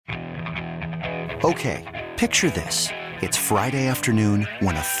Okay, picture this. It's Friday afternoon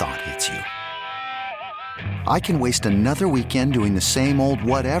when a thought hits you. I can waste another weekend doing the same old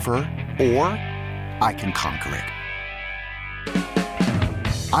whatever, or I can conquer it.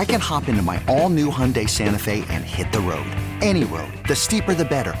 I can hop into my all-new Hyundai Santa Fe and hit the road. Any road. The steeper, the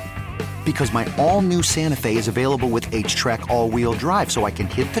better. Because my all-new Santa Fe is available with H-Track all-wheel drive, so I can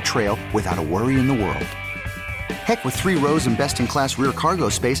hit the trail without a worry in the world. Heck, with 3 rows and best-in-class rear cargo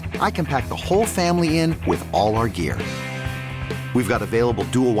space, I can pack the whole family in with all our gear. We've got available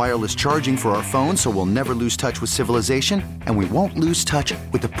dual wireless charging for our phones, so we'll never lose touch with civilization, and we won't lose touch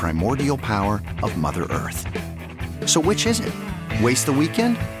with the primordial power of Mother Earth. So which is it? Waste the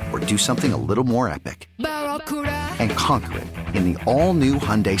weekend or do something a little more epic? And conquer it in the all-new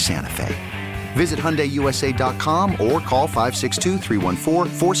Hyundai Santa Fe. Visit HyundaiUSA.com or call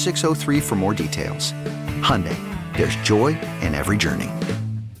 562-314-4603 for more details. Hyundai, there's joy in every journey.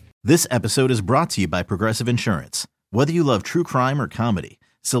 This episode is brought to you by Progressive Insurance. Whether you love true crime or comedy,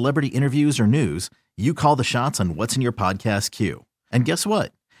 celebrity interviews or news, you call the shots on what's in your podcast queue. And guess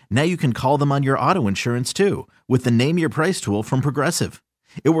what? Now you can call them on your auto insurance too with the Name Your Price tool from Progressive.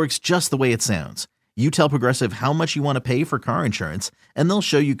 It works just the way it sounds. You tell Progressive how much you want to pay for car insurance, and they'll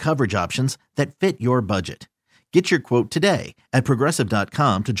show you coverage options that fit your budget. Get your quote today at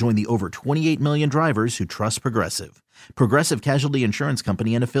Progressive.com to join the over 28 million drivers who trust Progressive. Progressive Casualty Insurance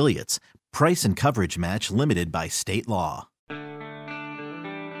Company and Affiliates. Price and coverage match limited by state law.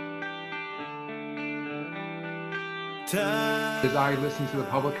 As I listen to the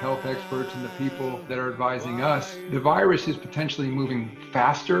public health experts and the people that are advising us, the virus is potentially moving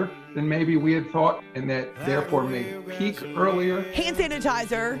faster than maybe we had thought, and that therefore may peak earlier. Hand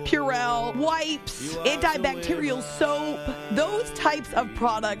sanitizer, Purell, wipes, antibacterial soap, those types of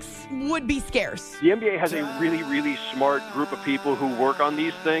products would be scarce. The NBA has a really, really smart group of people who work on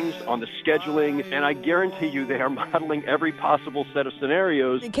these things, on the scheduling, and I guarantee you they are modeling every possible set of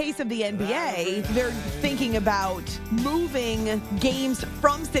scenarios. In the case of the NBA, they're thinking about moving games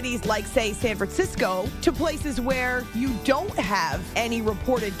from cities like, say, San Francisco to places where you don't have any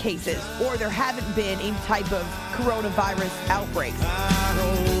reported cases or there haven't been any type of coronavirus outbreaks. I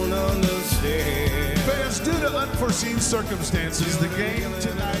don't understand. Fans, due to unforeseen circumstances, the game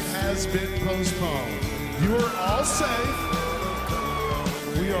tonight has been postponed. You are all safe.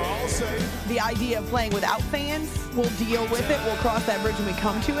 We are all safe. The idea of playing without fans, we'll deal with it. We'll cross that bridge when we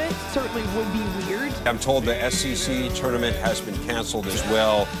come to it. Certainly would be weird. I'm told the SEC tournament has been canceled as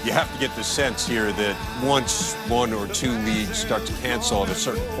well. You have to get the sense here that once 1 or 2 leagues start to cancel at a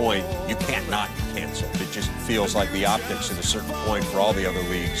certain point, you can't not cancel. It just feels like the optics at a certain point for all the other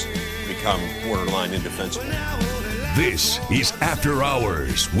leagues become borderline indefensible. This is After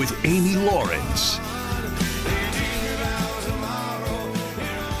Hours with Amy Lawrence.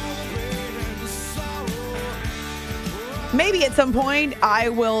 Maybe at some point I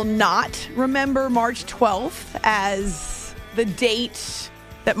will not remember March 12th as the date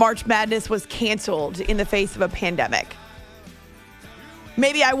that March Madness was canceled in the face of a pandemic.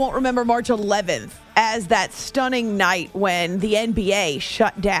 Maybe I won't remember March 11th as that stunning night when the NBA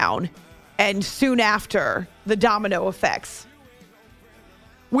shut down and soon after the domino effects.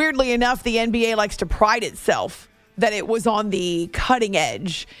 Weirdly enough, the NBA likes to pride itself that it was on the cutting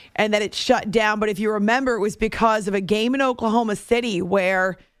edge and that it shut down. But if you remember, it was because of a game in Oklahoma City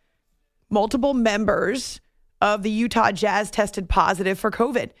where multiple members of the Utah Jazz tested positive for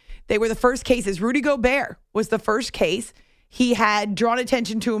COVID. They were the first cases. Rudy Gobert was the first case. He had drawn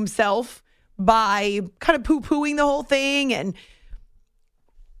attention to himself by kind of poo-pooing the whole thing. And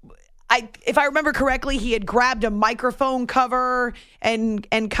if I remember correctly, he had grabbed a microphone cover and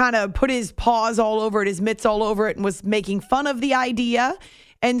kind of put his paws all over it, his mitts all over it, and was making fun of the idea.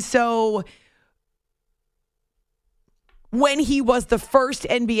 And so when he was the first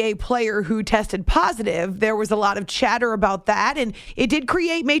NBA player who tested positive, there was a lot of chatter about that. And it did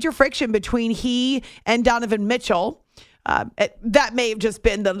create major friction between he and Donovan Mitchell. That may have just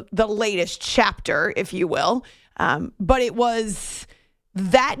been the latest chapter, if you will. But it was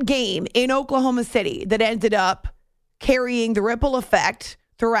that game in Oklahoma City that ended up carrying the ripple effect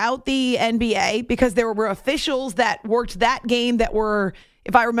throughout the NBA because there were officials that worked that game that were,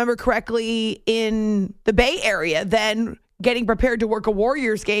 if I remember correctly, in the Bay Area then getting prepared to work a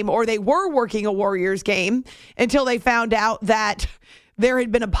Warriors game, or they were working a Warriors game until they found out that there had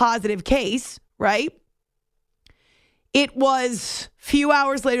been a positive case, right? It was a few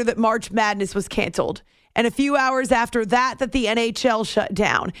hours later that March Madness was canceled. And a few hours after that the NHL shut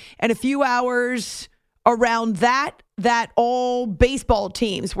down. And a few hours around that all baseball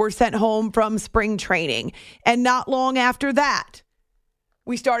teams were sent home from spring training. And not long after that,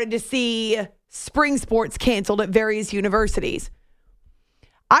 we started to see spring sports canceled at various universities.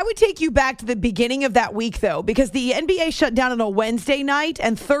 I would take you back to the beginning of that week, though, because the NBA shut down on a Wednesday night,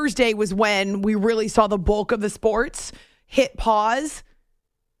 and Thursday was when we really saw the bulk of the sports hit pause.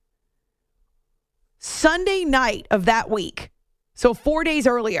 Sunday night of that week, so 4 days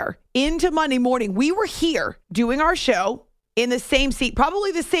earlier, into Monday morning, we were here doing our show in the same seat,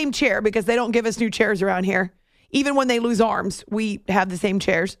 probably the same chair, because they don't give us new chairs around here. Even when they lose arms, we have the same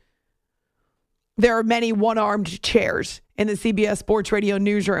chairs. There are many one-armed chairs in the CBS Sports Radio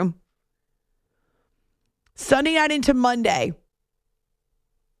newsroom. Sunday night into Monday,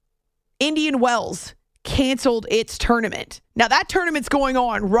 Indian Wells canceled its tournament. Now, that tournament's going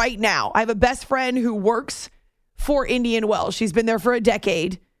on right now. I have a best friend who works for Indian Wells. She's been there for a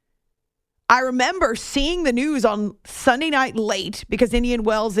decade. I remember seeing the news on Sunday night late because Indian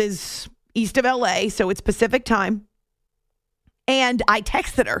Wells is east of LA, so it's Pacific time. And I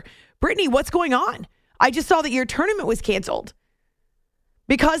texted her, Brittany, what's going on? I just saw that your tournament was canceled.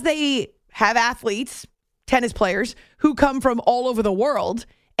 Because they have athletes, tennis players, who come from all over the world,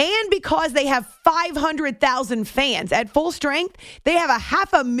 and because they have 500,000 fans at full strength, they have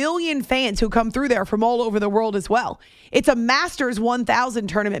 500,000 fans who come through there from all over the world as well. It's a Masters 1000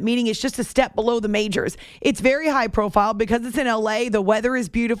 tournament, meaning it's just a step below the majors. It's very high profile because it's in LA. The weather is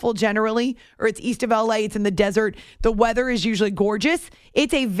beautiful generally, or it's east of LA. It's in the desert. The weather is usually gorgeous.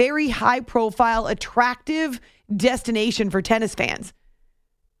 It's a very high profile, attractive destination for tennis fans.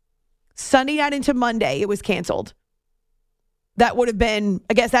 Sunday night into Monday, it was canceled. That would have been,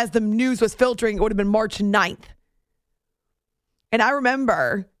 I guess, as the news was filtering, it would have been March 9th. And I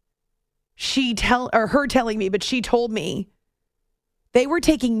remember her telling me, but she told me they were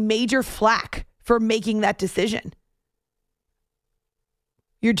taking major flack for making that decision.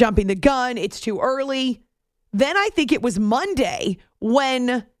 You're jumping the gun. It's too early. Then I think it was Monday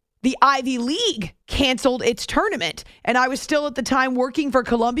when the Ivy League canceled its tournament. And I was still at the time working for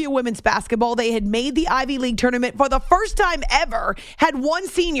Columbia Women's Basketball. They had made the Ivy League tournament for the first time ever, had one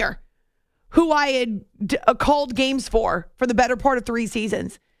senior who I had called games for the better part of 3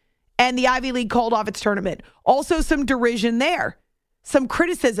 seasons. And the Ivy League called off its tournament. Also some derision there. Some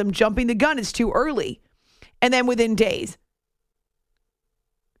criticism, jumping the gun, it's too early. And then within days,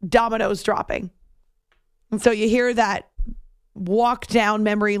 dominoes dropping. And so you hear that walk down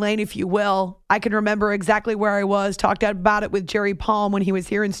memory lane, if you will. I can remember exactly where I was, talked about it with Jerry Palm when he was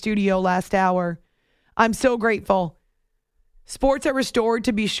here in studio last hour. I'm so grateful. Sports are restored,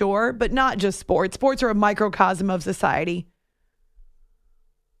 to be sure, but not just sports. Sports are a microcosm of society.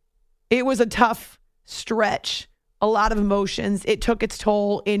 It was a tough stretch, a lot of emotions. It took its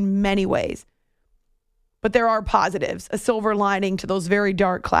toll in many ways. But there are positives, a silver lining to those very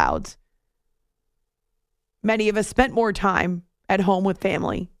dark clouds. Many of us spent more time at home with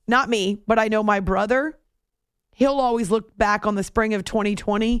family. Not me, but I know my brother. He'll always look back on the spring of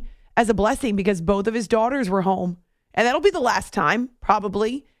 2020 as a blessing because both of his daughters were home. And that'll be the last time,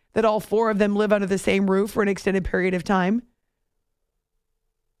 probably, that all 4 of them live under the same roof for an extended period of time.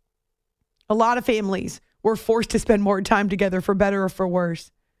 A lot of families were forced to spend more time together, for better or for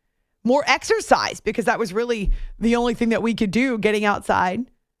worse. More exercise, because that was really the only thing that we could do, getting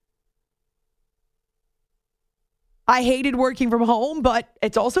outside. I hated working from home, but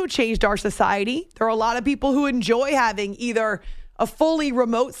it's also changed our society. There are a lot of people who enjoy having either a fully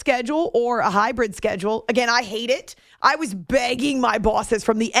remote schedule or a hybrid schedule. Again, I hate it. I was begging my bosses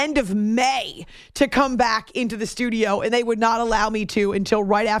from the end of May to come back into the studio, and they would not allow me to until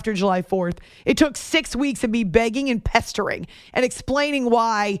right after July 4th. It took 6 weeks of me begging and pestering and explaining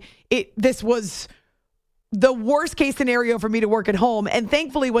why this was the worst case scenario for me to work at home. And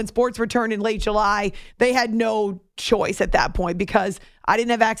thankfully, when sports returned in late July, they had no choice at that point because I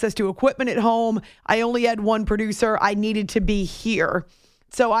didn't have access to equipment at home. I only had one producer. I needed to be here.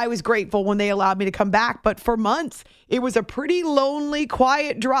 So I was grateful when they allowed me to come back. But for months, it was a pretty lonely,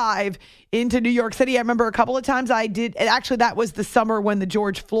 quiet drive into New York City. I remember a couple of times I did. And actually, that was the summer when the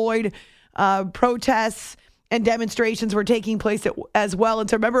George Floyd protests and demonstrations were taking place as well. And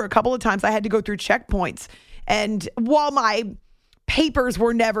so I remember a couple of times I had to go through checkpoints. And while my papers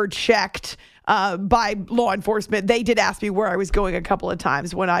were never checked by law enforcement, they did ask me where I was going a couple of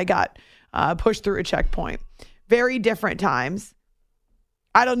times when I got pushed through a checkpoint. Very different times.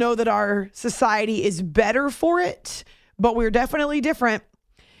 I don't know that our society is better for it, but we're definitely different.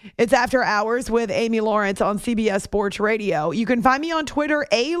 It's After Hours with Amy Lawrence on CBS Sports Radio. You can find me on Twitter,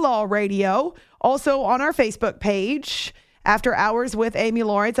 A-Law Radio. Also on our Facebook page, After Hours with Amy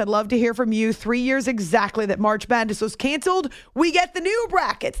Lawrence. I'd love to hear from you. 3 years exactly that March Madness was canceled. We get the new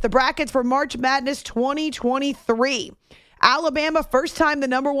brackets, the brackets for March Madness 2023. Alabama, first time the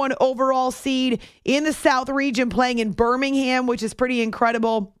number 1 overall seed in the South region, playing in Birmingham, which is pretty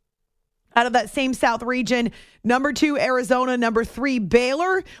incredible. Out of that same South region, number 2, Arizona, number 3,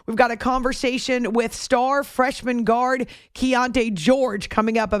 Baylor. We've got a conversation with star freshman guard Keontae George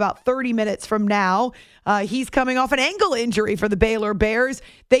coming up about 30 minutes from now. He's coming off an ankle injury for the Baylor Bears.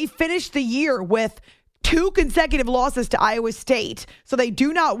 They finished the year with 2 consecutive losses to Iowa State, so they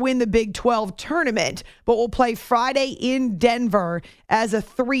do not win the Big 12 tournament, but will play Friday in Denver as a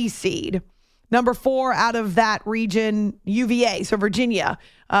 3 seed. Number 4 out of that region, UVA, so Virginia,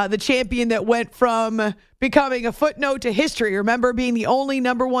 the champion that went from becoming a footnote to history. Remember being the only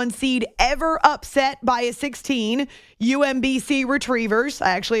number 1 seed ever upset by a 16, UMBC Retrievers. I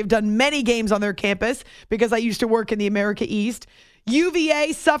actually have done many games on their campus because I used to work in the America East.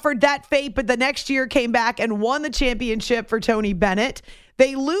 UVA suffered that fate, but the next year came back and won the championship for Tony Bennett.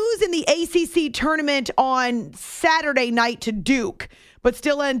 They lose in the ACC tournament on Saturday night to Duke, but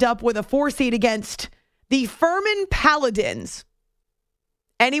still end up with a 4 seed against the Furman Paladins.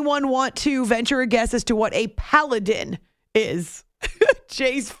 Anyone want to venture a guess as to what a paladin is?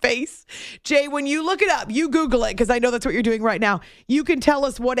 Jay's face. Jay, when you look it up, you Google it, because I know that's what you're doing right now. You can tell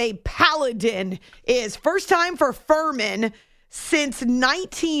us what a paladin is. First time for Furman since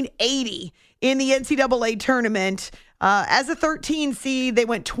 1980 in the NCAA tournament. As a 13 seed, they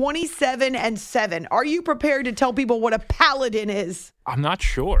went 27-7. Are you prepared to tell people what a paladin is? I'm not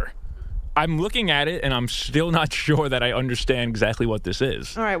sure. I'm looking at it, and I'm still not sure that I understand exactly what this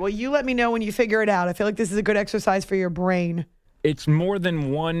is. All right, well, you let me know when you figure it out. I feel like this is a good exercise for your brain. It's more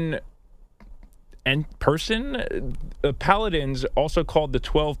than one person. The Paladins, also called the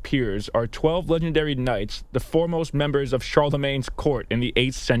 12 Peers, are 12 legendary knights, the foremost members of Charlemagne's court in the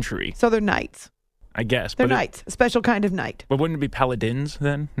 8th century. So they're knights. I guess. They're knights, a special kind of knight. But wouldn't it be paladins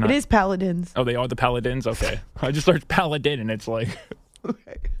then? It is paladins. Oh, they are the paladins? Okay. I just searched paladin, and it's like...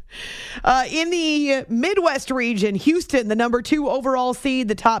 Okay. In the Midwest region, Houston, the number 2 overall seed,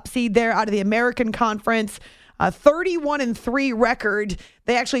 the top seed there out of the American Conference, 31-3 record.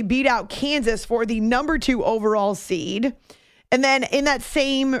 They actually beat out Kansas for the number 2 overall seed. And then in that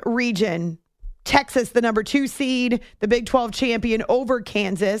same region, Texas, the number 2 seed, the Big 12 champion over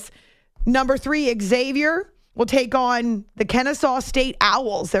Kansas. Number 3, Xavier will take on the Kennesaw State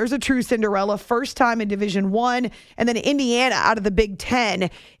Owls. There's a true Cinderella, first time in Division I. And then Indiana, out of the Big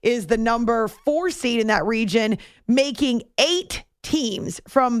 10, is the number 4 seed in that region, making 8 teams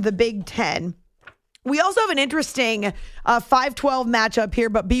from the Big 10. We also have an interesting 5-12 matchup here,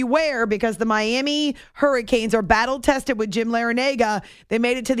 but beware, because the Miami Hurricanes are battle-tested with Jim Larrañaga. They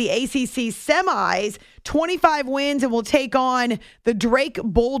made it to the ACC semis, 25 wins, and will take on the Drake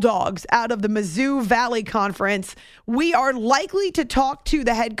Bulldogs out of the Mizzou Valley Conference. We are likely to talk to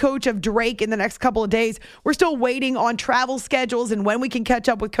the head coach of Drake in the next couple of days. We're still waiting on travel schedules and when we can catch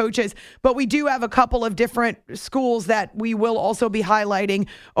up with coaches, but we do have a couple of different schools that we will also be highlighting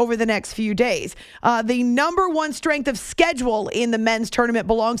over the next few days. The number 1 strength of schedule in the men's tournament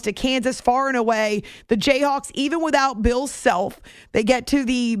belongs to Kansas, far and away. The Jayhawks, even without Bill Self, they get to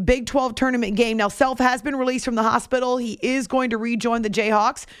the Big 12 tournament game. Now, Self has been released from the hospital. He is going to rejoin the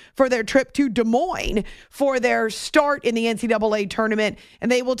Jayhawks for their trip to Des Moines for their start in the NCAA tournament, and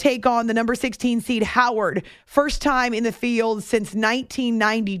they will take on the number 16 seed Howard, first time in the field since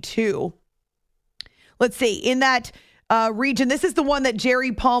 1992. Let's see, in that region, this is the one that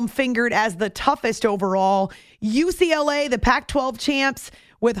Jerry Palm fingered as the toughest overall. UCLA, the Pac-12 champs,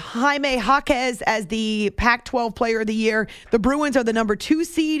 with Jaime Jaquez as the Pac-12 Player of the Year. The Bruins are the number 2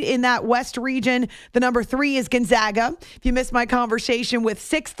 seed in that West region. The number 3 is Gonzaga. If you missed my conversation with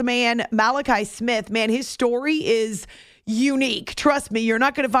 6th man Malachi Smith, man, his story is unique. Trust me, you're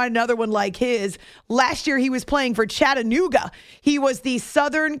not going to find another one like his. Last year, he was playing for Chattanooga. He was the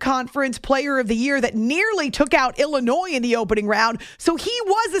Southern Conference Player of the Year that nearly took out Illinois in the opening round. So he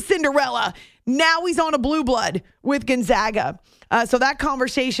was a Cinderella. Now he's on a blue blood with Gonzaga. So that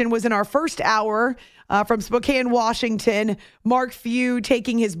conversation was in our first hour from Spokane, Washington. Mark Few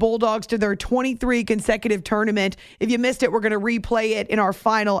taking his Bulldogs to their 23 consecutive tournament. If you missed it, we're going to replay it in our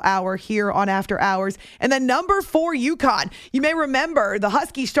final hour here on After Hours. And then number 4, UConn. You may remember the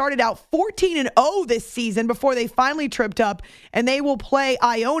Huskies started out 14-0 this season before they finally tripped up, and they will play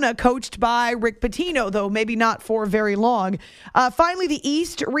Iona, coached by Rick Pitino, though maybe not for very long. Finally, the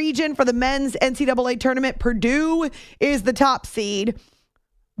East region for the men's NCAA tournament. Purdue is the top seed.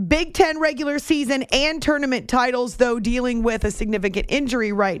 Big 10 regular season and tournament titles, though dealing with a significant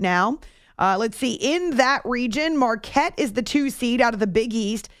injury right now. Let's see. In that region, Marquette is the 2 seed out of the Big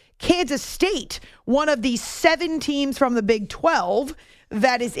East. Kansas State, one of the 7 teams from the Big 12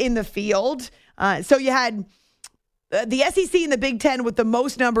 that is in the field. So you had the SEC and the Big Ten with the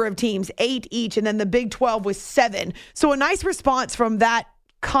most number of teams, 8 each, and then the Big 12 with 7. So a nice response from that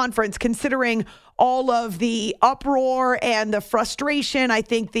conference, considering all of the uproar and the frustration. I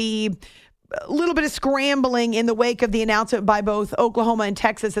think the little bit of scrambling in the wake of the announcement by both Oklahoma and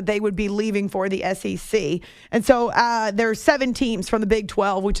Texas that they would be leaving for the SEC. And so there are 7 teams from the Big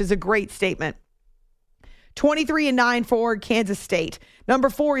 12, which is a great statement. 23-9 for Kansas State. Number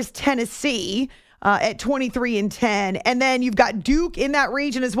 4 is Tennessee at 23-10. And then you've got Duke in that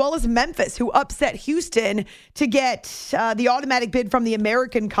region, as well as Memphis, who upset Houston to get the automatic bid from the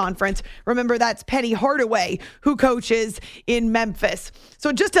American Conference. Remember, that's Penny Hardaway, who coaches in Memphis.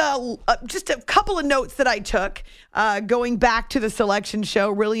 So just a couple of notes that I took going back to the selection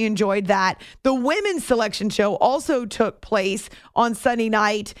show. Really enjoyed that. The women's selection show also took place on Sunday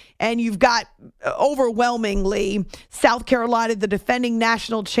night, and you've got overwhelmingly South Carolina, the defending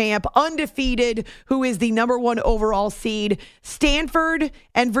national champ, undefeated, who is the number 1 overall seed. Stanford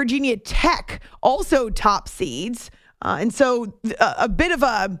and Virginia Tech, also top seeds. And so a bit of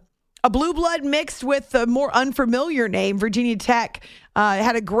a blue blood mixed with a more unfamiliar name. Virginia Tech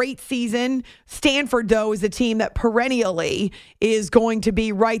had a great season. Stanford, though, is a team that perennially is going to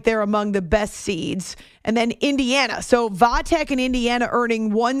be right there among the best seeds. And then Indiana. So Va-Tech and Indiana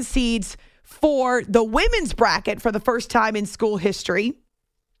earning 1 seeds for the women's bracket for the first time in school history.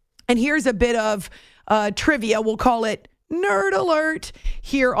 And here's a bit of trivia. We'll call it Nerd Alert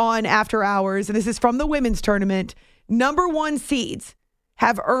here on After Hours. And this is from the women's tournament. Number 1 seeds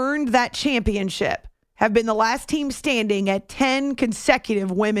have earned that championship, have been the last team standing at 10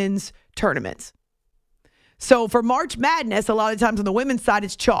 consecutive women's tournaments. So for March Madness, a lot of times on the women's side,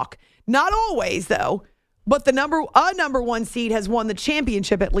 it's chalk. Not always, though. But the number 1 seed has won the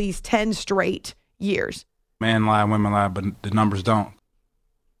championship at least 10 straight years. Men lie, women lie, but the numbers don't.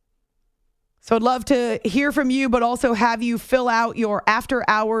 So I'd love to hear from you, but also have you fill out your After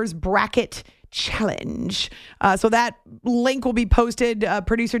Hours bracket challenge. So that link will be posted.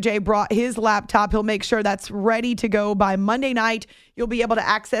 Producer Jay brought his laptop. He'll make sure that's ready to go by Monday night. You'll be able to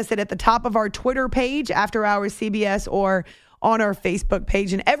access it at the top of our Twitter page, After Hours CBS, or on our Facebook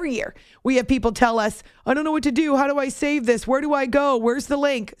page. And every year we have people tell us, I don't know what to do. How do I save this? Where do I go? Where's the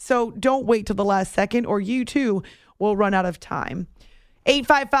link? So don't wait till the last second, or you too will run out of time.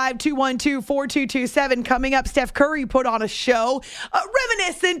 855-212-4227. Coming up, Steph Curry put on a show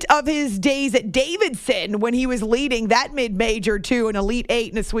reminiscent of his days at Davidson when he was leading that mid-major to an Elite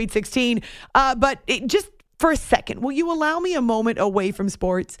 8 and a Sweet 16. Just for a second, will you allow me a moment away from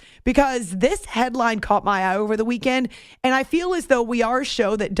sports? Because this headline caught my eye over the weekend, and I feel as though we are a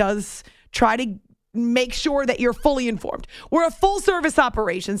show that does try to make sure that you're fully informed. We're a full-service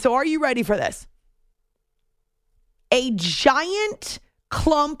operation, so are you ready for this? A giant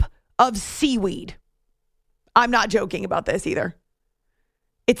clump of seaweed. I'm not joking about this either.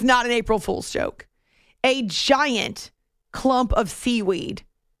 It's not an April Fool's joke. A giant clump of seaweed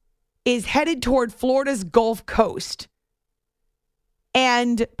is headed toward Florida's Gulf Coast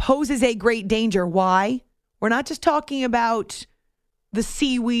and poses a great danger. Why? We're not just talking about the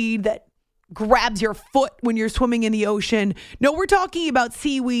seaweed that grabs your foot when you're swimming in the ocean. No, we're talking about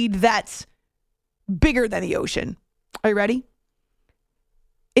seaweed that's bigger than the ocean. Are you ready?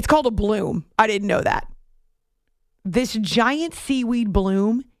 It's called a bloom. I didn't know that. This giant seaweed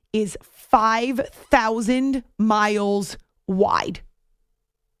bloom is 5,000 miles wide.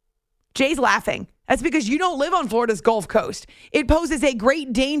 Jay's laughing. That's because you don't live on Florida's Gulf Coast. It poses a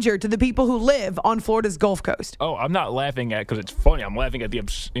great danger to the people who live on Florida's Gulf Coast. Oh, I'm not laughing at because it's funny. I'm laughing at the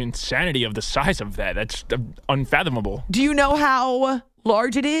insanity of the size of that. That's unfathomable. Do you know how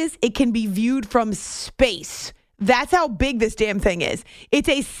large it is? It can be viewed from space. That's how big this damn thing is. It's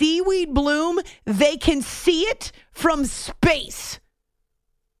a seaweed bloom. They can see it from space.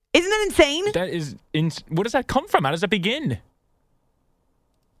 Isn't that insane? That is. Where does that come from? How does that begin?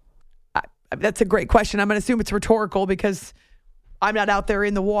 That's a great question. I'm going to assume it's rhetorical because I'm not out there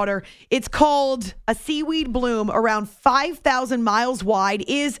in the water. It's called a seaweed bloom, around 5,000 miles wide,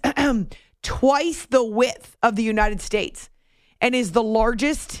 is twice the width of the United States, and is the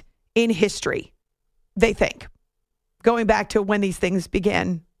largest in history, they think, going back to when these things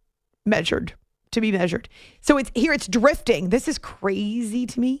began to be measured. So it's drifting. This is crazy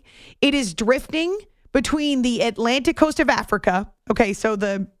to me. It is drifting between the Atlantic coast of Africa, okay, so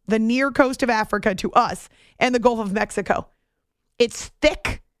the near coast of Africa to us, and the Gulf of Mexico. It's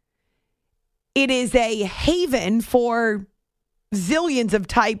thick. It is a haven for zillions of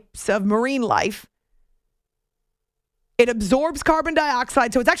types of marine life. It absorbs carbon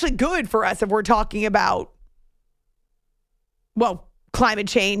dioxide, so it's actually good for us if we're talking about, well, climate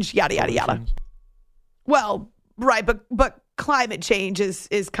change, yada, yada, yada. Well, Right, but climate change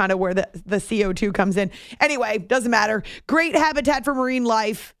is kind of where the CO2 comes in. Anyway, doesn't matter. Great habitat for marine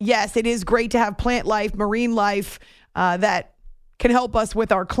life. Yes, it is great to have plant life, marine life that can help us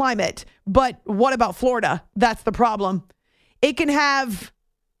with our climate. But what about Florida? That's the problem. It can have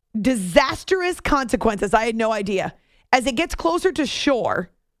disastrous consequences. I had no idea. As it gets closer to shore,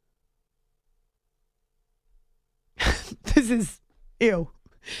 this is ew.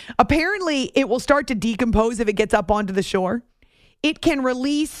 Apparently, it will start to decompose if it gets up onto the shore. It can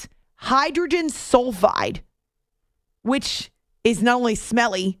release hydrogen sulfide, which is not only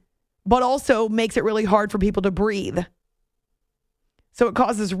smelly, but also makes it really hard for people to breathe. So it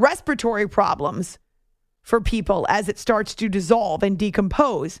causes respiratory problems for people as it starts to dissolve and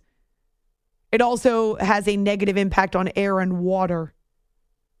decompose. It also has a negative impact on air and water.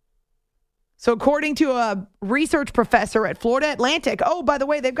 So according to a research professor at Florida Atlantic, oh, by the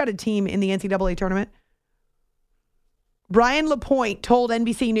way, they've got a team in the NCAA tournament. Brian LaPointe told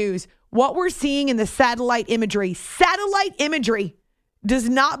NBC News, what we're seeing in the satellite imagery does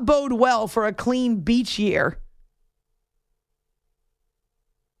not bode well for a clean beach year.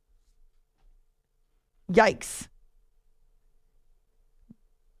 Yikes.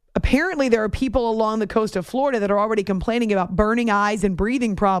 Apparently, there are people along the coast of Florida that are already complaining about burning eyes and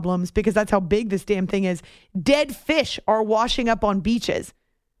breathing problems because that's how big this damn thing is. Dead fish are washing up on beaches.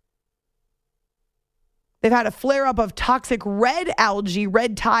 They've had a flare-up of toxic red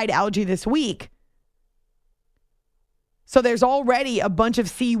tide algae this week. So there's already a bunch of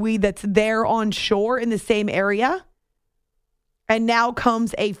seaweed that's there on shore in the same area. And now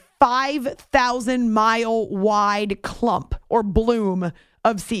comes a 5,000-mile wide clump or bloom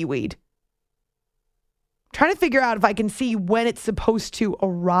of seaweed. I'm trying to figure out if I can see when it's supposed to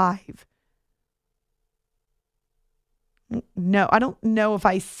arrive. No, I don't know if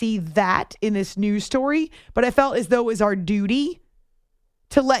I see that in this news story, but I felt as though it was our duty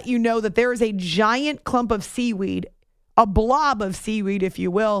to let you know that there is a giant clump of seaweed, a blob of seaweed, if you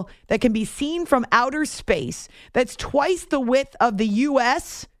will, that can be seen from outer space that's twice the width of the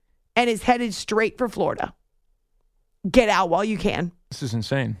U.S. and is headed straight for Florida. Get out while you can. This is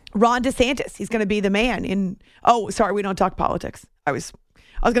insane. Ron DeSantis, he's going to be the man in... Oh, sorry, we don't talk politics. I was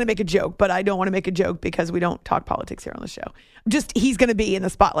going to make a joke, but I don't want to make a joke because we don't talk politics here on the show. He's going to be in the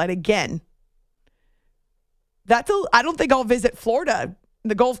spotlight again. I don't think I'll visit Florida,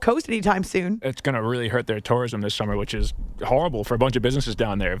 the Gulf Coast, anytime soon. It's going to really hurt their tourism this summer, which is horrible for a bunch of businesses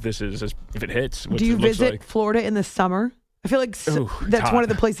down there if it hits. Do you visit Florida in the summer? I feel like that's one of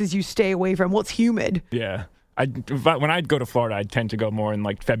the places you stay away from. Well, it's humid. Yeah. When I go to Florida, I tend to go more in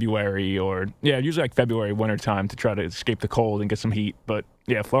like February usually like February, wintertime to try to escape the cold and get some heat. But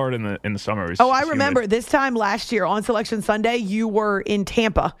yeah, Florida in the summer is I remember this time last year on Selection Sunday, you were in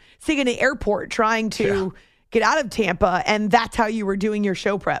Tampa, sitting in the airport trying to get out of Tampa, and that's how you were doing your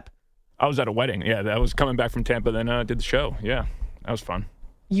show prep. I was at a wedding. Yeah, I was coming back from Tampa, then did the show. Yeah, that was fun.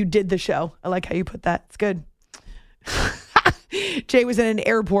 You did the show. I like how you put that. It's good. Jay was in an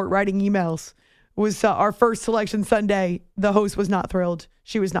airport writing emails. Was our first Selection Sunday. The host was not thrilled.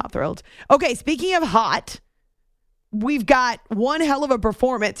 She was not thrilled. Okay, speaking of hot, we've got one hell of a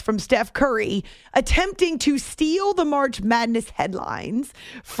performance from Steph Curry attempting to steal the March Madness headlines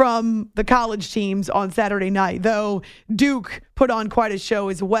from the college teams on Saturday night, though Duke put on quite a show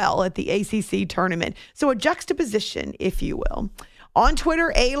as well at the ACC tournament. So a juxtaposition, if you will. On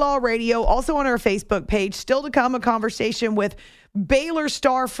Twitter, A-Law Radio, also on our Facebook page, still to come, a conversation with Baylor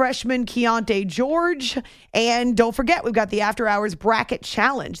star freshman Keontae George. And don't forget, we've got the After Hours Bracket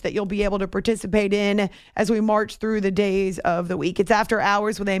Challenge that you'll be able to participate in as we march through the days of the week. It's After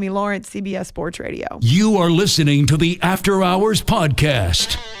Hours with Amy Lawrence, CBS Sports Radio. You are listening to the After Hours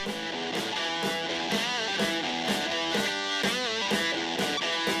Podcast.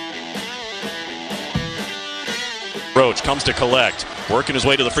 Roach comes to collect, working his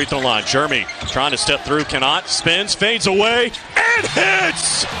way to the free throw line. Jeremy trying to step through, cannot, spins, fades away, and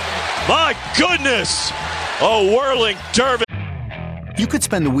hits! My goodness! A whirling derby. You could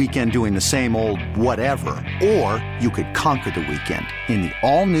spend the weekend doing the same old whatever, or you could conquer the weekend in the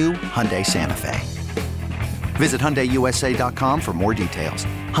all-new Hyundai Santa Fe. Visit HyundaiUSA.com for more details.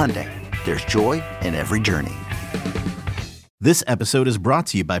 Hyundai, there's joy in every journey. This episode is brought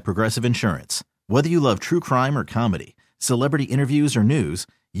to you by Progressive Insurance. Whether you love true crime or comedy, celebrity interviews or news,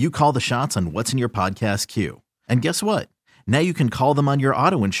 you call the shots on what's in your podcast queue. And guess what? Now you can call them on your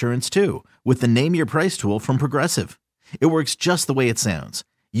auto insurance too with the Name Your Price tool from Progressive. It works just the way it sounds.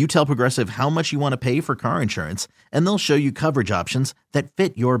 You tell Progressive how much you want to pay for car insurance, and they'll show you coverage options that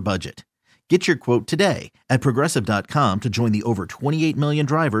fit your budget. Get your quote today at Progressive.com to join the over 28 million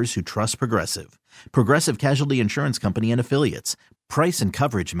drivers who trust Progressive. Progressive Casualty Insurance Company and Affiliates. Price and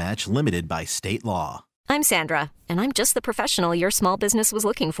coverage match limited by state law. I'm Sandra, and I'm just the professional your small business was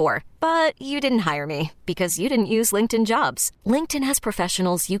looking for. But you didn't hire me because you didn't use LinkedIn Jobs. LinkedIn has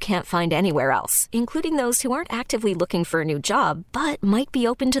professionals you can't find anywhere else, including those who aren't actively looking for a new job, but might be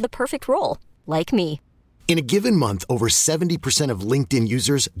open to the perfect role, like me. In a given month, over 70% of LinkedIn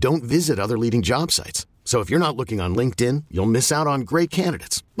users don't visit other leading job sites. So if you're not looking on LinkedIn, you'll miss out on great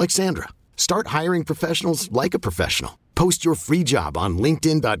candidates like Sandra. Start hiring professionals like a professional. Post your free job on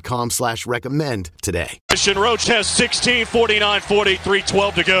linkedin.com/recommend today. Christian Roach has 16, 49, 40,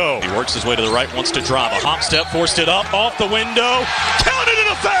 3:12 to go. He works his way to the right, wants to drive. A hop step, forced it up, off the window. Counted in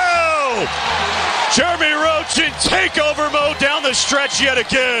a foul! Jeremy Roach in takeover mode down the stretch yet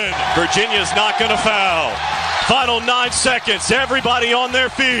again. Virginia's not going to foul. Final 9 seconds. Everybody on their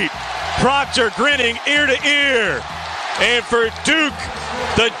feet. Proctor grinning ear to ear. And for Duke,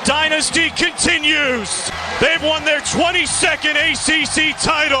 the dynasty continues. They've won their 22nd ACC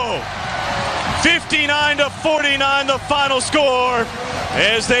title. 59-49 the final score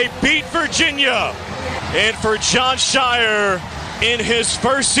as they beat Virginia. And for Jon Scheyer, in his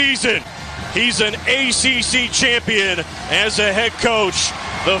first season, he's an ACC champion as a head coach,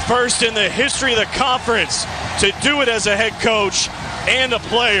 the first in the history of the conference to do it as a head coach and a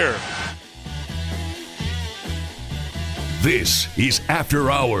player. This is After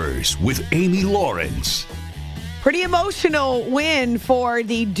Hours with Amy Lawrence. Pretty emotional win for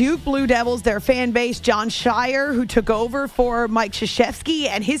the Duke Blue Devils, their fan base. Jon Scheyer, who took over for Mike Krzyzewski,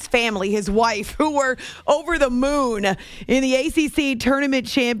 and his family, his wife, who were over the moon in the ACC Tournament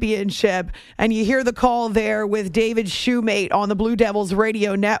Championship. And you hear the call there with David Shoemate on the Blue Devils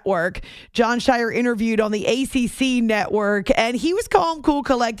radio network. Jon Scheyer interviewed on the ACC network, and he was calm, cool,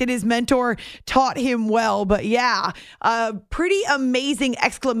 collected. His mentor taught him well. But yeah, a pretty amazing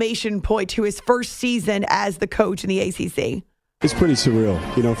exclamation point to his first season as the coach in the ACC. It's pretty surreal.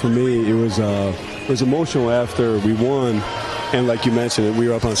 You know, for me, it was emotional after we won. And like you mentioned, we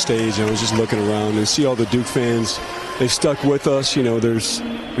were up on stage and I was just looking around and see all the Duke fans. They stuck with us. You know,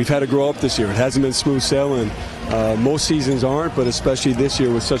 we've had to grow up this year. It hasn't been smooth sailing. Most seasons aren't, but especially this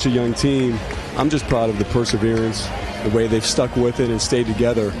year with such a young team, I'm just proud of the perseverance, the way they've stuck with it and stayed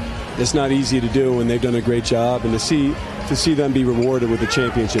together. It's not easy to do, and they've done a great job. And to see them be rewarded with the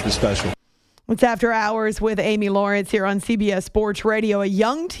championship is special. It's After Hours with Amy Lawrence here on CBS Sports Radio. A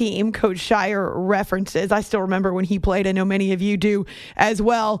young team Coach Scheyer references. I still remember when he played. I know many of you do as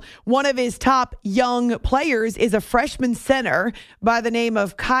well. One of his top young players is a freshman center by the name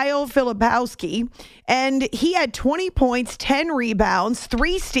of Kyle Filipowski. And he had 20 points, 10 rebounds,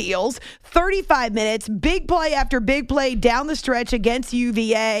 3 steals, 35 minutes, big play after big play down the stretch against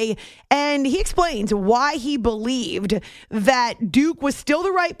UVA. And he explains why he believed that Duke was still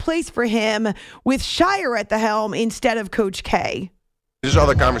the right place for him with Scheyer at the helm instead of Coach K. Just all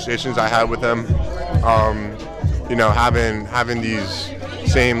the conversations I had with him, you know, having these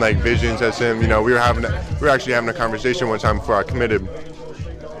same like visions as him. You know, we were actually having a conversation one time before I committed.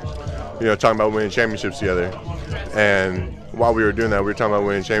 You know, talking about winning championships together. And while we were doing that, we were talking about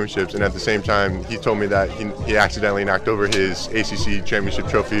winning championships. And at the same time, he told me that he accidentally knocked over his ACC championship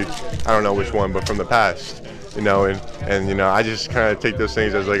trophy. I don't know which one, but from the past. You know, and you know, I just kind of take those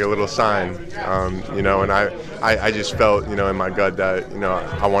things as like a little sign. You know, and I just felt, you know, in my gut that, you know,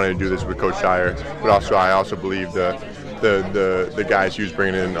 I wanted to do this with Coach Scheyer. But also, I also believe the guys he was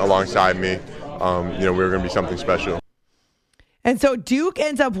bringing in alongside me, you know, we were going to be something special. And so Duke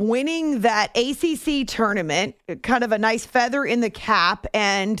ends up winning that ACC tournament, kind of a nice feather in the cap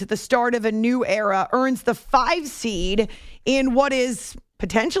and the start of a new era, earns the 5 seed in what is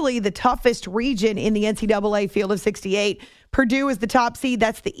potentially the toughest region in the NCAA field of 68. Purdue is the top seed.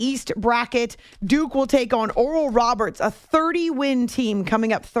 That's the East bracket. Duke will take on Oral Roberts, a 30-win team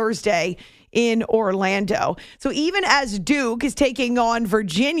coming up Thursday in Orlando. So even as Duke is taking on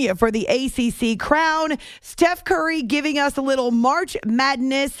Virginia for the ACC crown, Steph Curry giving us a little March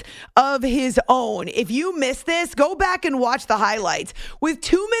Madness of his own. If you missed this, go back and watch the highlights. With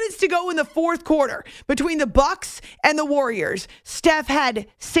 2 minutes to go in the fourth quarter between the Bucks and the Warriors, Steph had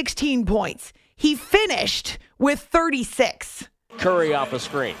 16 points. He finished with 36. Curry off a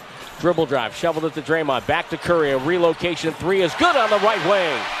screen. Dribble drive, shoveled it to Draymond. Back to Curry. A relocation 3 is good on the right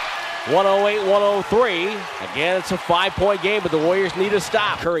wing. 108-103. Again, it's a 5-point game, but the Warriors need a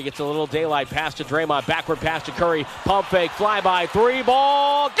stop. Curry gets a little daylight pass to Draymond. Backward pass to Curry. Pump fake, flyby, 3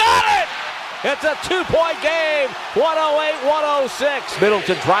 ball. Got it! It's a 2-point game, 108-106.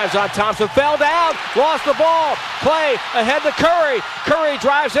 Middleton drives on Thompson, fell down, lost the ball. Clay ahead to Curry. Curry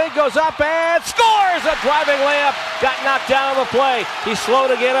drives in, goes up and scores a driving layup. Got knocked down on the play. He's slow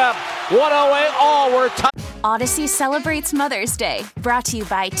to get up. 108 all. We're Odyssey celebrates Mother's Day, brought to you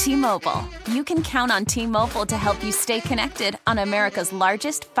by T-Mobile. You can count on T-Mobile to help you stay connected on America's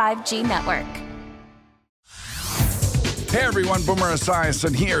largest 5G network. Hey everyone, Boomer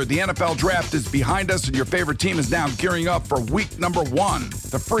Esiason here. The NFL Draft is behind us and your favorite team is now gearing up for week number 1.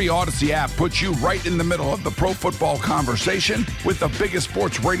 The free Odyssey app puts you right in the middle of the pro football conversation with the biggest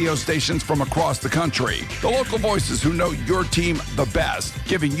sports radio stations from across the country. The local voices who know your team the best,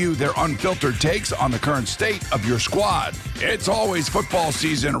 giving you their unfiltered takes on the current state of your squad. It's always football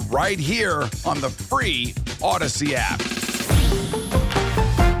season right here on the free Odyssey app.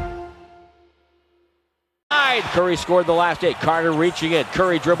 Curry scored the last 8. Carter reaching it.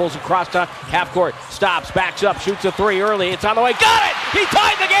 Curry dribbles across to half court. Stops, backs up, shoots a 3 early. It's on the way. Got it! He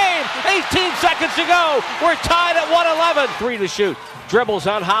tied the game! 18 seconds to go. We're tied at 111. 3 to shoot. Dribbles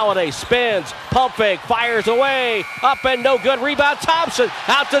on Holiday. Spins. Pump fake. Fires away. Up and no good. Rebound Thompson.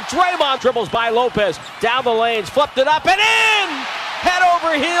 Out to Draymond. Dribbles by Lopez. Down the lanes. Flipped it up and in! Head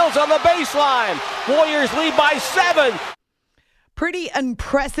over heels on the baseline. Warriors lead by 7. Pretty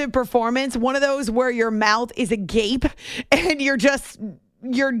impressive performance. One of those where your mouth is agape and you're just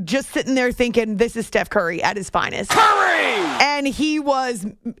sitting there thinking, this is Steph Curry at his finest. Curry! And he was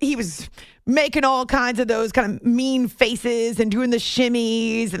making all kinds of those kind of mean faces and doing the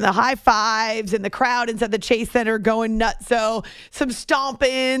shimmies and the high fives, and the crowd inside the Chase Center going nuts. So some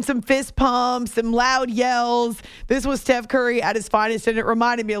stomping, some fist pumps, some loud yells. This was Steph Curry at his finest, and it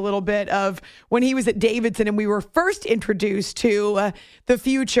reminded me a little bit of when he was at Davidson and we were first introduced to the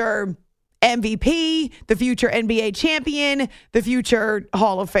future MVP, the future NBA champion, the future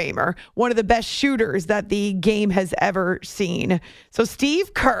Hall of Famer, one of the best shooters that the game has ever seen. So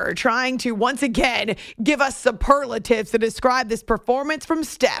Steve Kerr trying to once again give us superlatives to describe this performance from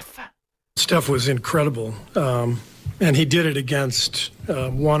Steph. Steph was incredible, and he did it against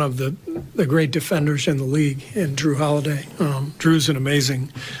one of the great defenders in the league, in Drew Holiday. Drew's an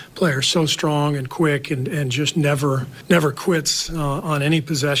amazing player, so strong and quick, and just never quits on any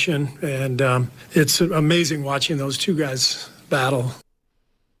possession. And it's amazing watching those two guys battle.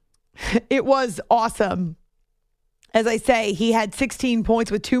 It was awesome. As I say, he had 16 points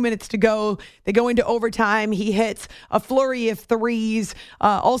with 2 minutes to go. They go into overtime. He hits a flurry of threes,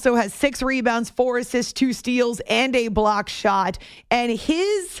 also has 6 rebounds, 4 assists, 2 steals, and a block shot. And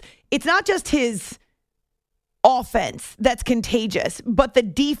it's not just his offense that's contagious, but the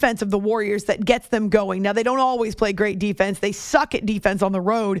defense of the Warriors that gets them going. Now, they don't always play great defense. They suck at defense on the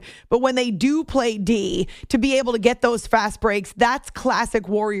road. But when they do play D, to be able to get those fast breaks, that's classic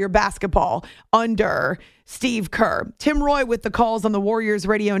Warrior basketball under Steve Kerr. Tim Roy with the calls on the Warriors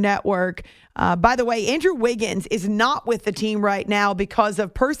radio network. By the way, Andrew Wiggins is not with the team right now because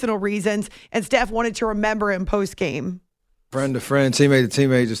of personal reasons, and Steph wanted to remember him post-game. Friend to friend, teammate to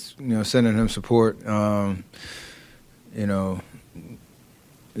teammate, just sending him support.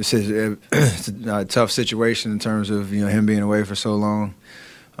 It's a tough situation in terms of him being away for so long,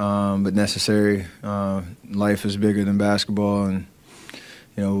 but necessary. Life is bigger than basketball, and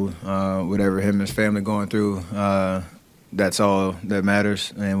whatever him and his family going through, that's all that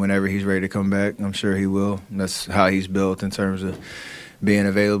matters. And whenever he's ready to come back, I'm sure he will. That's how he's built in terms of being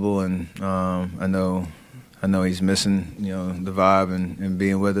available, and I know he's missing, the vibe and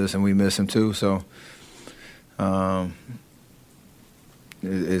being with us, and we miss him too. So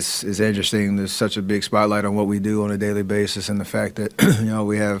it's interesting. There's such a big spotlight on what we do on a daily basis, and the fact that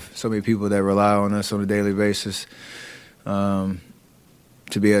we have so many people that rely on us on a daily basis.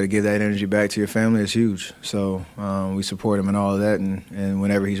 To be able to give that energy back to your family is huge. So we support him in all of that, and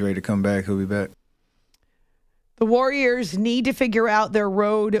whenever he's ready to come back, he'll be back. The Warriors need to figure out their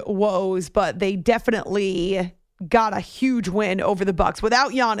road woes, but they definitely got a huge win over the Bucks.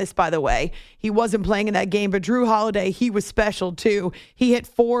 Without Giannis, by the way. He wasn't playing in that game, but Drew Holiday, he was special too. He hit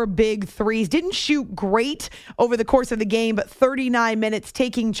 4 big threes. Didn't shoot great over the course of the game, but 39 minutes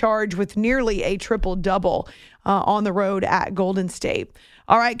taking charge with nearly a triple-double on the road at Golden State.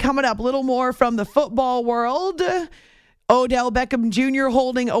 All right, coming up, a little more from the football world. Odell Beckham Jr.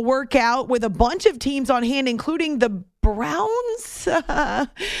 holding a workout with a bunch of teams on hand, including the Browns. So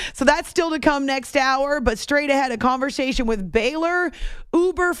that's still to come next hour, but straight ahead, a conversation with Baylor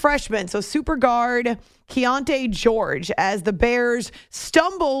Uber freshman, so super guard Keontae George, as the Bears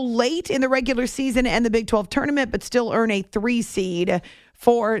stumble late in the regular season and the Big 12 tournament, but still earn a 3 seed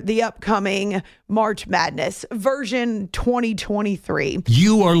for the upcoming March Madness version 2023.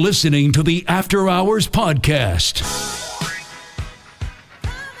 You are listening to the After Hours Podcast.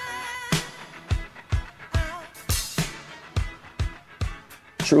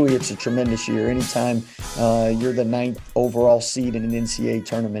 Truly, it's a tremendous year. Anytime you're the 9th overall seed in an NCAA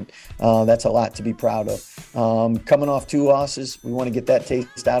tournament, that's a lot to be proud of. Coming off 2 losses, we want to get that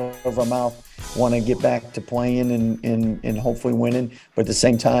taste out of our mouth, want to get back to playing and hopefully winning. But at the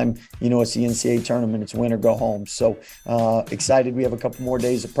same time, it's the NCAA tournament. It's win or go home. So excited we have a couple more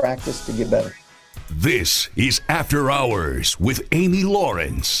days of practice to get better. This is After Hours with Amy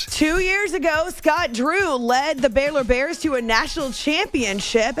Lawrence. 2 years ago, Scott Drew led the Baylor Bears to a national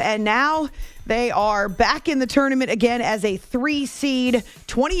championship, and now they are back in the tournament again as a 3 seed.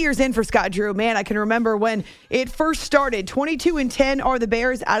 20 years in for Scott Drew. Man, I can remember when it first started. 22-10 are the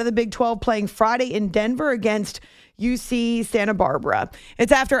Bears out of the Big 12, playing Friday in Denver against UC Santa Barbara.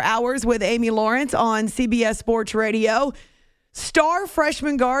 It's After Hours with Amy Lawrence on CBS Sports Radio. Star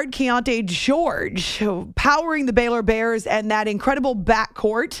freshman guard Keyonte George powering the Baylor Bears and that incredible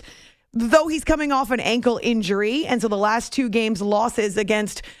backcourt, though he's coming off an ankle injury. And so the last 2 games losses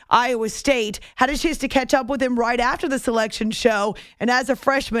against Iowa State, had a chance to catch up with him right after the selection show. And as a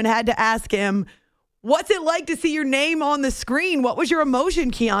freshman, had to ask him, what's it like to see your name on the screen? What was your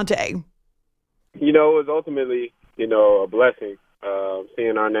emotion, Keyonte? It was ultimately, a blessing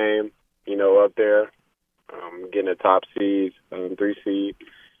seeing our name, up there. Getting a top seed, 3 seed.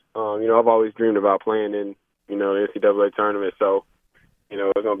 I've always dreamed about playing in, the NCAA tournament. So,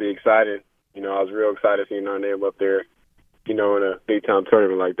 it's going to be exciting. I was real excited seeing our name up there, in a big-time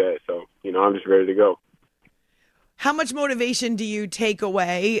tournament like that. So, I'm just ready to go. How much motivation do you take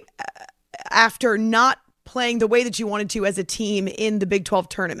away after not playing the way that you wanted to as a team in the Big 12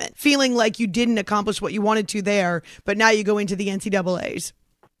 tournament? Feeling like you didn't accomplish what you wanted to there, but now you go into the NCAAs.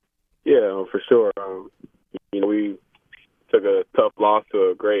 Yeah, for sure. We took a tough loss to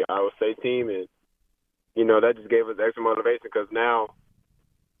a great Iowa State team, and, that just gave us extra motivation because now,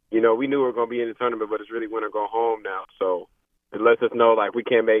 we knew we were going to be in the tournament, but it's really win or go home now. So it lets us know, we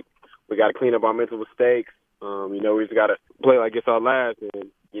got to clean up our mental mistakes. We just got to play like it's our last.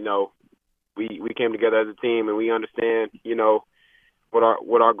 And, we came together as a team, and we understand, what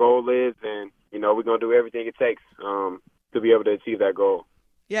our goal is, and, we're going to do everything it takes to be able to achieve that goal.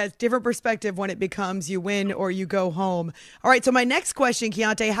 Yeah, it's different perspective when it becomes you win or you go home. All right, so my next question,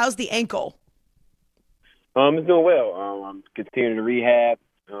 Keyonte, how's the ankle? It's doing well. I'm continuing to rehab,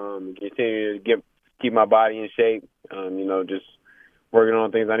 continuing to keep my body in shape, just working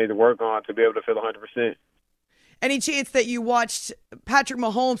on things I need to work on to be able to feel 100%. Any chance that you watched Patrick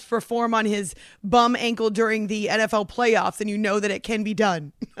Mahomes perform on his bum ankle during the NFL playoffs and you know that it can be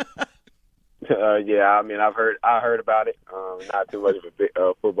done? Yeah, I heard about it. Not too much of a big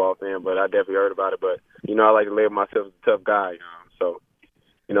football fan, but I definitely heard about it. But, I like to label myself as a tough guy. So,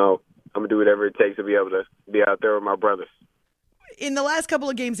 I'm going to do whatever it takes to be able to be out there with my brothers. In the last couple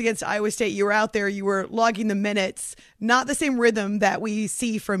of games against Iowa State, you were out there, you were logging the minutes, not the same rhythm that we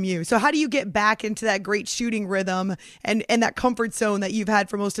see from you. So how do you get back into that great shooting rhythm and that comfort zone that you've had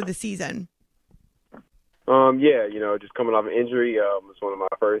for most of the season? Just coming off an injury. It's one of my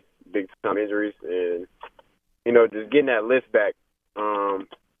first big-time injuries. And, just getting that lift back,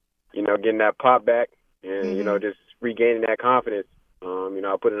 getting that pop back and, just regaining that confidence.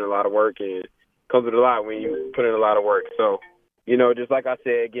 I put in a lot of work, and it comes with a lot when you put in a lot of work. So, just like I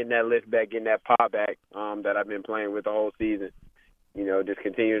said, getting that lift back, getting that pop back that I've been playing with the whole season, just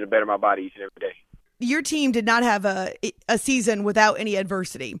continuing to better my body each and every day. Your team did not have a season without any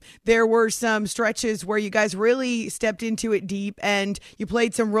adversity. There were some stretches where you guys really stepped into it deep and you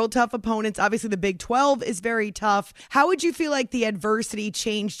played some real tough opponents. Obviously, the Big 12 is very tough. How would you feel like the adversity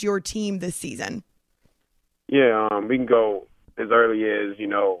changed your team this season? Yeah, we can go as early as,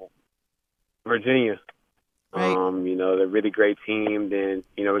 Virginia. Right. They're a really great team. Then,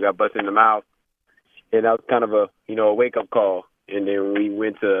 we got busted in the mouth. And that was kind of a wake-up call. And then we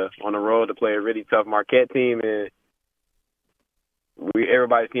went on the road to play a really tough Marquette team, and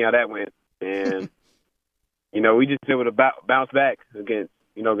everybody's seen how that went. And, we just able to bounce back against,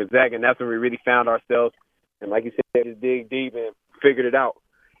 Gonzaga, and that's when we really found ourselves. And like you said, just dig deep and figured it out.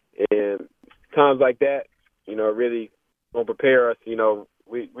 And times like that, really going to prepare us.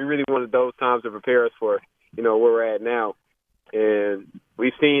 We really wanted those times to prepare us for, where we're at now. And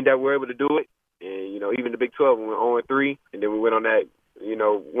we've seen that we're able to do it. And, even the Big 12, we went 0-3, and then we went on that,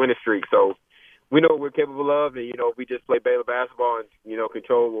 winning streak. So we know what we're capable of, and, if we just play Baylor basketball and,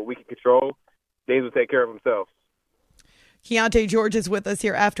 control what we can control, things will take care of themselves. Keontae George is with us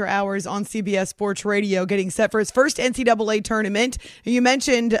here after hours on CBS Sports Radio, getting set for his first NCAA tournament. You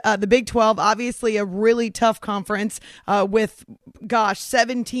mentioned the Big 12, obviously a really tough conference with,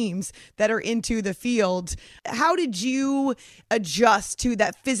 7 teams that are into the field. How did you adjust to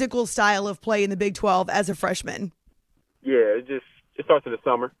that physical style of play in the Big 12 as a freshman? Yeah, it starts in the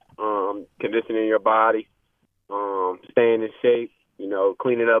summer. Conditioning your body, staying in shape,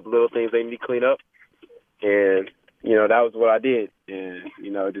 cleaning up little things they need to clean up. And, that was what I did. And,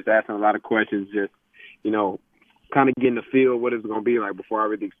 just asking a lot of questions, just, kind of getting the feel what it's going to be like before I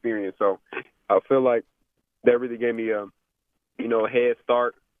really experience. So I feel like that really gave me a head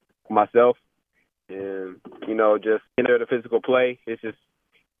start for myself. And, just into the physical play, it's just,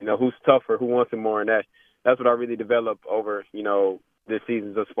 who's tougher, who wants it more. And that's what I really developed over, this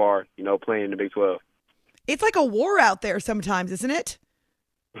season thus far, playing in the Big 12. It's like a war out there sometimes, isn't it?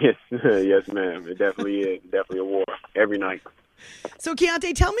 Yes, yes, ma'am. It definitely is. Definitely a war every night. So,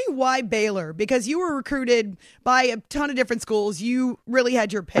 Keontae, tell me why Baylor? Because you were recruited by a ton of different schools. You really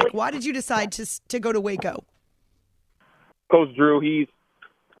had your pick. Why did you decide to go to Waco? Coach Drew, he's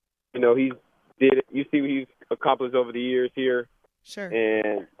did it. You see what he's accomplished over the years here. Sure.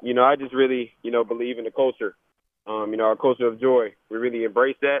 And, I just really, believe in the culture. Our culture of joy. We really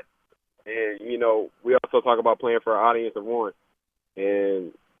embrace that. And, we also talk about playing for an audience of one.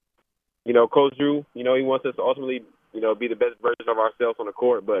 And, Coach Drew, he wants us to ultimately, be the best version of ourselves on the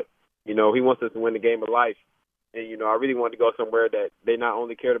court. But, he wants us to win the game of life. And, I really wanted to go somewhere that they not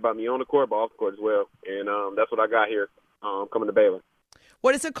only cared about me on the court, but off the court as well. And that's what I got here coming to Baylor.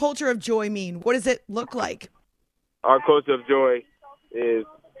 What does a culture of joy mean? What does it look like? Our culture of joy is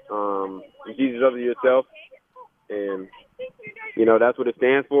Jesus over yourself. And, that's what it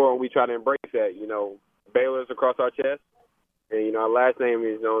stands for, and we try to embrace that. Baylor's across our chest, and, our last name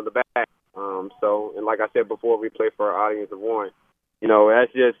is on the back. And like I said before, we play for our audience of one.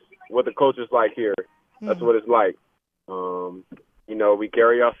 That's just what the culture's like here. That's what it's like. We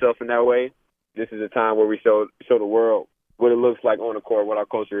carry ourselves in that way. This is a time where we show the world what it looks like on the court, what our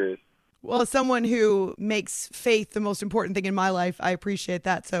culture is. Well, as someone who makes faith the most important thing in my life, I appreciate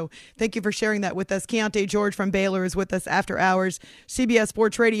that. So thank you for sharing that with us. Keontae George from Baylor is with us after hours, CBS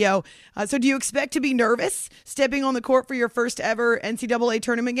Sports Radio. So do you expect to be nervous stepping on the court for your first ever NCAA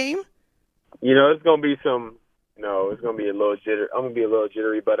tournament game? It's going to be it's going to be a little jittery. I'm going to be a little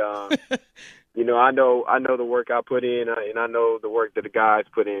jittery, but, I know the work I put in, and I know the work that the guys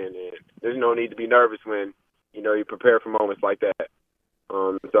put in. And there's no need to be nervous when, you prepare for moments like that.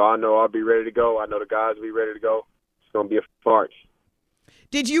 So I know I'll be ready to go. I know the guys will be ready to go. It's going to be a march.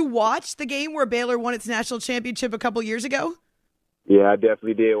 Did you watch the game where Baylor won its national championship a couple years ago? Yeah, I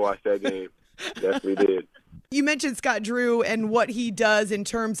definitely did watch that game. Definitely did. You mentioned Scott Drew and what he does in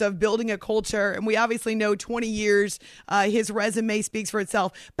terms of building a culture, and we obviously know 20 years, his resume speaks for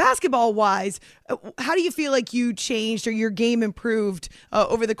itself. Basketball-wise, how do you feel like you changed or your game improved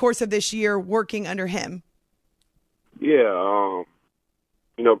over the course of this year working under him? Yeah,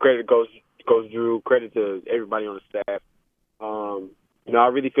 credit to Coach Drew, credit to everybody on the staff. I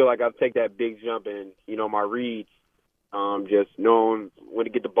really feel like I've taken that big jump in, my reads, just knowing when to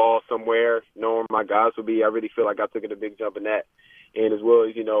get the ball somewhere, knowing where my guys will be. I really feel like I took a big jump in that. And as well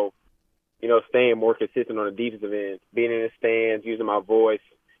as, staying more consistent on the defensive end, being in the stands, using my voice,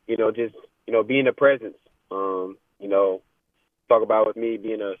 being a presence. Talk about with me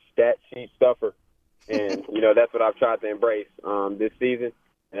being a stat sheet stuffer. And, that's what I've tried to embrace this season.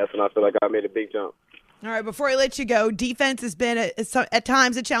 And that's when I feel like I made a big jump. All right, before I let you go, defense has been at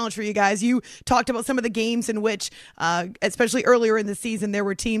times a challenge for you guys. You talked about some of the games in which, especially earlier in the season, there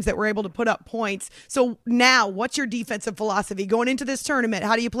were teams that were able to put up points. So now, what's your defensive philosophy going into this tournament?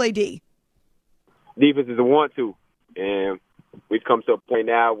 How do you play D? Defense is a 1-2, and we've come to a point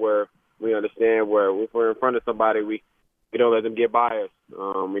now where we understand where if we're in front of somebody, we don't let them get by us.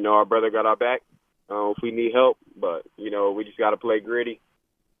 We know our brother got our back if we need help, but, we just got to play gritty.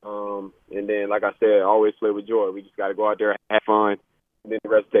 And then, like I said, always play with joy. We just got to go out there, have fun, and then the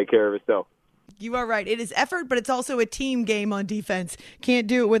rest take care of itself. You are right. It is effort, but it's also a team game on defense. Can't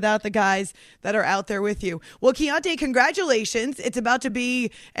do it without the guys that are out there with you. Well, Keontae, congratulations. It's about to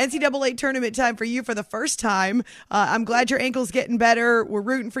be NCAA tournament time for you for the first time. I'm glad your ankle's getting better. We're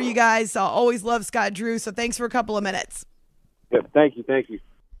rooting for you guys. I always love Scott Drew, so thanks for a couple of minutes. Yeah, thank you. Thank you.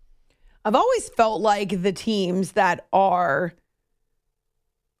 I've always felt like the teams that are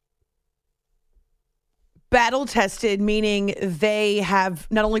battle-tested, meaning they have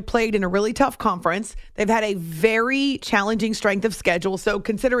not only played in a really tough conference, they've had a very challenging strength of schedule. So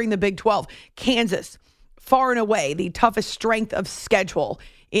considering the Big 12, Kansas, far and away the toughest strength of schedule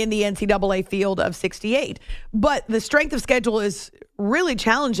in the NCAA field of 68. But the strength of schedule is really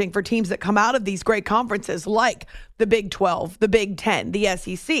challenging for teams that come out of these great conferences like the Big 12, the Big 10, the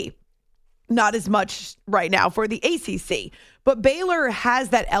SEC. Not as much right now for the ACC. But Baylor has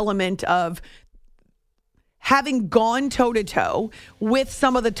that element of having gone toe-to-toe with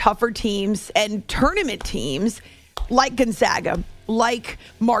some of the tougher teams and tournament teams like Gonzaga, like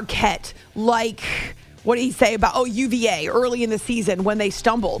Marquette, like, what did he say about, UVA early in the season when they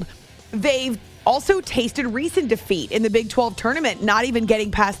stumbled. They've also tasted recent defeat in the Big 12 tournament, not even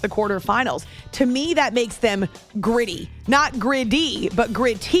getting past the quarterfinals. To me, that makes them gritty. Not gritty, but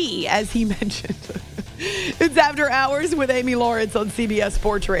gritty, as he mentioned. It's After Hours with Amy Lawrence on CBS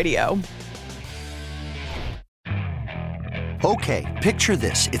Sports Radio. Okay, picture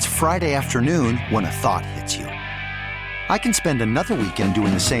this. It's Friday afternoon when a thought hits you. I can spend another weekend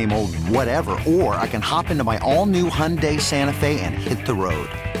doing the same old whatever, or I can hop into my all-new Hyundai Santa Fe and hit the road.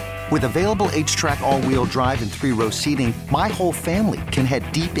 With available H-Track all-wheel drive and 3-row seating, my whole family can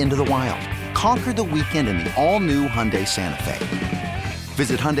head deep into the wild. Conquer the weekend in the all-new Hyundai Santa Fe.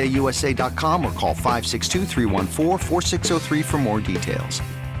 Visit HyundaiUSA.com or call 562-314-4603 for more details.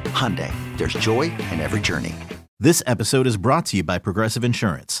 Hyundai, there's joy in every journey. This episode is brought to you by Progressive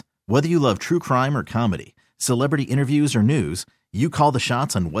Insurance. Whether you love true crime or comedy, celebrity interviews or news, you call the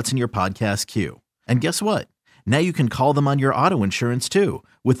shots on what's in your podcast queue. And guess what? Now you can call them on your auto insurance too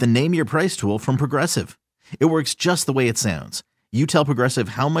with the Name Your Price tool from Progressive. It works just the way it sounds. You tell Progressive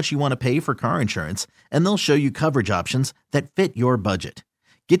how much you want to pay for car insurance, and they'll show you coverage options that fit your budget.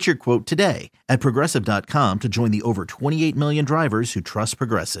 Get your quote today at Progressive.com to join the over 28 million drivers who trust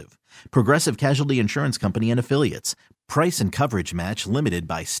Progressive. Progressive Casualty Insurance Company and Affiliates. Price and coverage match limited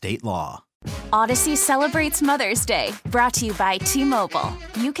by state law. Odyssey celebrates Mother's Day, brought to you by T-Mobile.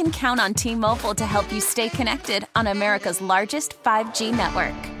 You can count on T-Mobile to help you stay connected on America's largest 5G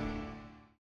network.